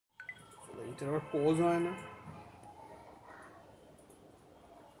এটা আবার পজ হয় না।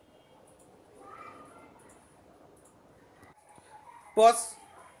 Pause,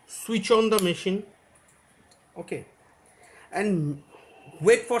 switch on the machine, okay, and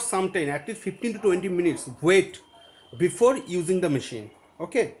wait for some time, at least 15 to 20 minutes, wait before using the machine,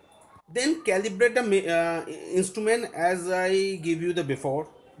 okay. Then calibrate the instrument as I give you the before.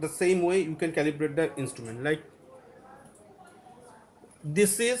 The same way you can calibrate the instrument. Like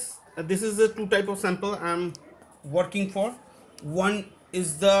this is the two type of sample I'm working for. One is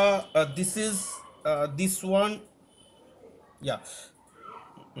the this is this one, yeah,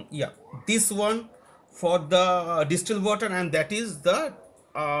 yeah, this one for the distilled water, and that is the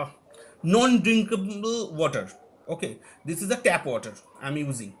non-drinkable water, okay. This is the tap water I'm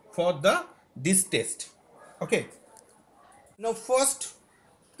using for the this test, okay. Now first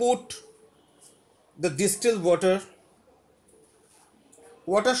put the distilled water.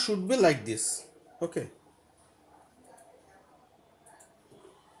 Water should be like this, okay.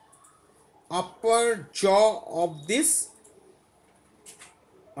 Upper jaw of this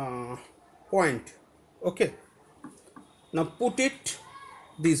point, okay. Now put it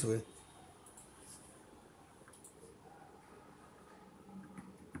this way.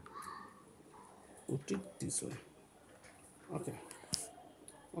 Put it this way, okay,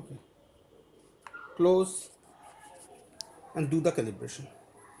 okay. Close and do the calibration.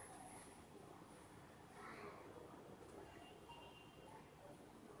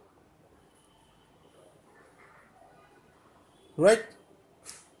 Right,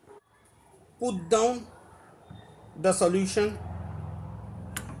 put down the solution.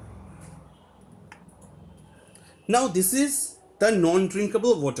 Now this is the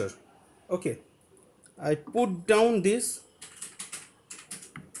non-drinkable water, okay. I put down this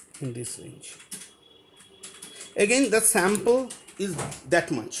in this range. Again the sample is that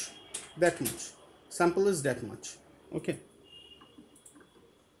much, sample is that much, okay.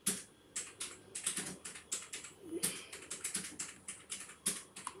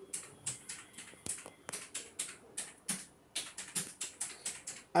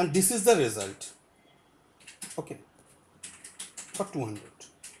 And this is the result, okay, for 200.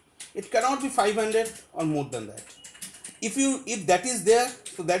 It cannot be 500 or more than that. If that is there,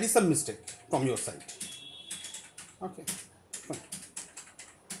 so that is some mistake from your side, okay.